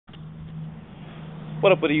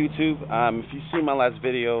What up with YouTube? If you see my last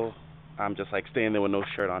video, I'm just like standing there with no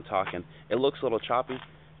shirt on talking. It looks a little choppy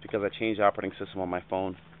because I changed the operating system on my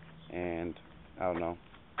phone, and I don't know,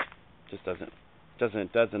 just doesn't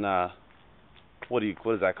what is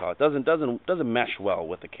that called? Doesn't mesh well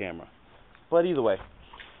with the camera. But either way,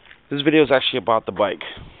 this video is actually about the bike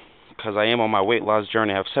because I am on my weight loss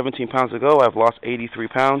journey. I have 17 pounds to go. I've lost 83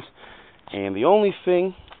 pounds, and the only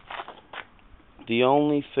thing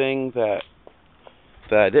that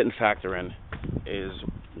I didn't factor in is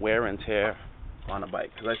wear and tear on a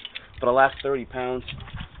bike. Because for the last 30 pounds,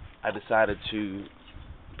 I decided to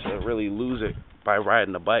really lose it by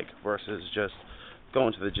riding a bike versus just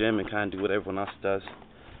going to the gym and kind of do what everyone else does.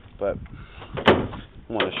 But I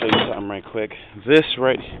want to show you something right quick. This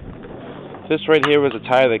right here was a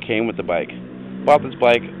tire that came with the bike. Bought this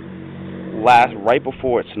bike right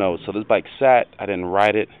before it snowed. So this bike sat. I didn't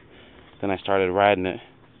ride it. Then I started riding it,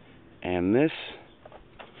 and let's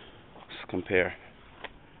compare.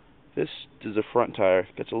 This is a front tire,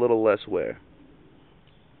 gets a little less wear.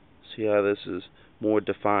 See how this is more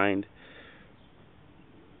defined?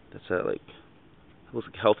 That's like, it looks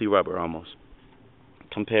like healthy rubber almost,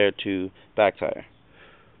 compared to back tire.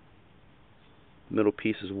 Middle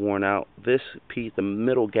piece is worn out. This piece, the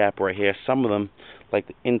middle gap right here, some of them, like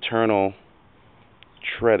the internal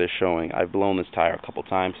tread is showing. I've blown this tire a couple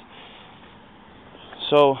times.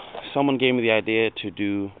 So someone gave me the idea to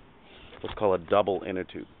do what's called a double inner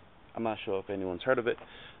tube. I'm not sure if anyone's heard of it.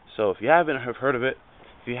 So if you haven't heard of it,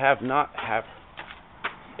 if you haven't heard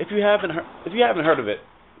of it,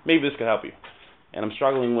 maybe this could help you. And I'm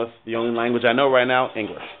struggling with the only language I know right now,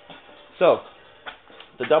 English. So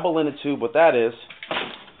the double inner tube, what that is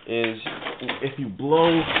if you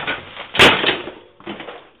blow,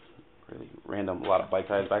 really random, a lot of bike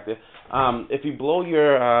tires back there. If you blow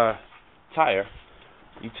your tire,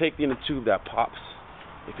 you take the inner tube that pops.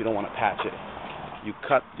 If you don't want to patch it, you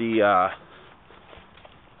cut the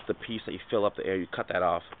piece that you fill up the air. You cut that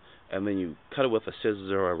off, and then you cut it with a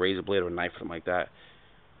scissors or a razor blade or a knife, something like that.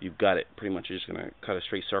 You've got it. Pretty much, you're just gonna cut a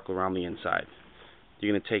straight circle around the inside.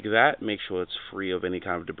 You're gonna take that, make sure it's free of any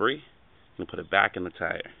kind of debris, and put it back in the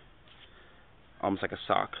tire, almost like a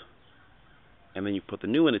sock. And then you put the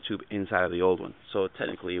new inner tube inside of the old one. So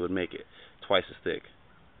technically, it would make it twice as thick.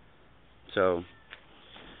 So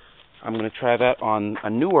I'm going to try that on a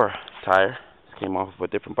newer tire. This came off of a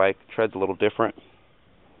different bike. Tread's a little different.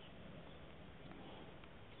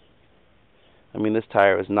 I mean, this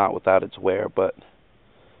tire is not without its wear, but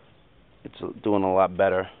it's doing a lot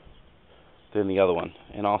better than the other one.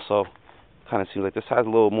 And also, kind of seems like this side's a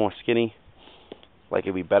little more skinny. Like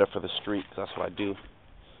it'd be better for the street, because that's what I do.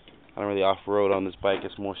 I don't really off-road on this bike.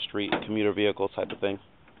 It's more street, commuter vehicle type of thing.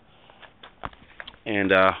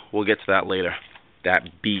 And we'll get to that later.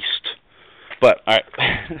 That beast. But alright,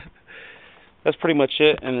 that's pretty much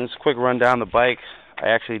it. And this quick run down the bike. I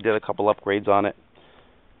actually did a couple upgrades on it.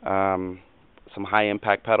 Some high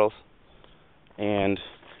impact pedals. And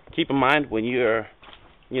keep in mind when you're,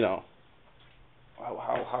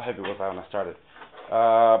 how heavy was I when I started?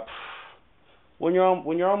 When you're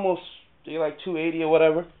like 280 or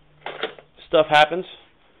whatever, stuff happens.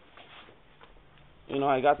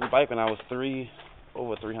 I got the bike when I was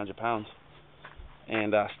over 300 pounds.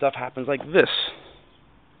 And stuff happens like this.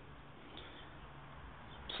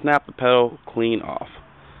 Snap the pedal clean off.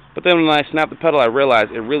 But then when I snapped the pedal, I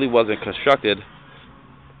realized it really wasn't constructed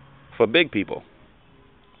for big people.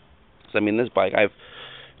 So I mean, this bike, I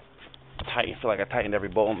feel like I tightened every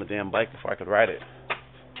bolt on the damn bike before I could ride it.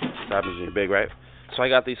 That happens when you're big, right? So I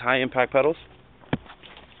got these high impact pedals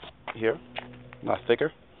here, not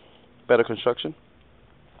thicker, better construction.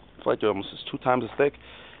 I feel like they're almost 2 times as thick.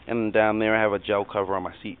 And down there I have a gel cover on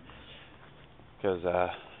my seat because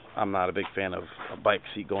I'm not a big fan of a bike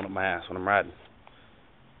seat going up my ass when I'm riding.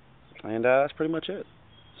 And that's pretty much it.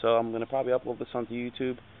 So I'm going to probably upload this onto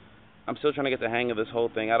YouTube. I'm still trying to get the hang of this whole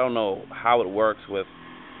thing. I don't know how it works with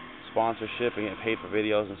sponsorship and getting paid for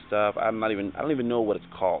videos and stuff. I don't even know what it's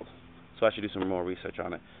called. So I should do some more research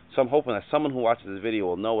on it. So I'm hoping that someone who watches this video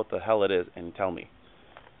will know what the hell it is and tell me.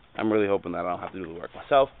 I'm really hoping that I don't have to do the work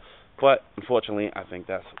myself. But unfortunately, I think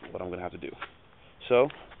that's what I'm going to have to do. So,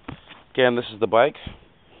 again, this is the bike.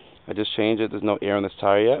 I just changed it. There's no air in this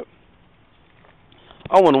tire yet.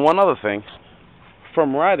 Oh, and one other thing.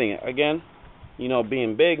 From riding it, again,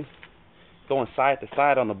 being big, going side to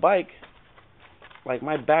side on the bike, like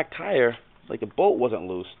my back tire, like the bolt wasn't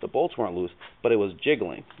loose. The bolts weren't loose, but it was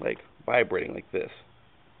jiggling, like vibrating like this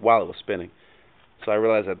while it was spinning. So I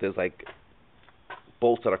realized that there's like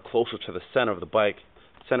bolts that are closer to the center of the bike,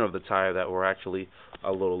 center of the tire, that were actually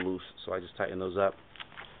a little loose. So I just tightened those up.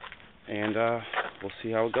 And we'll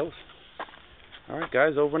see how it goes. Alright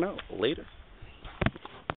guys, over and out. Later.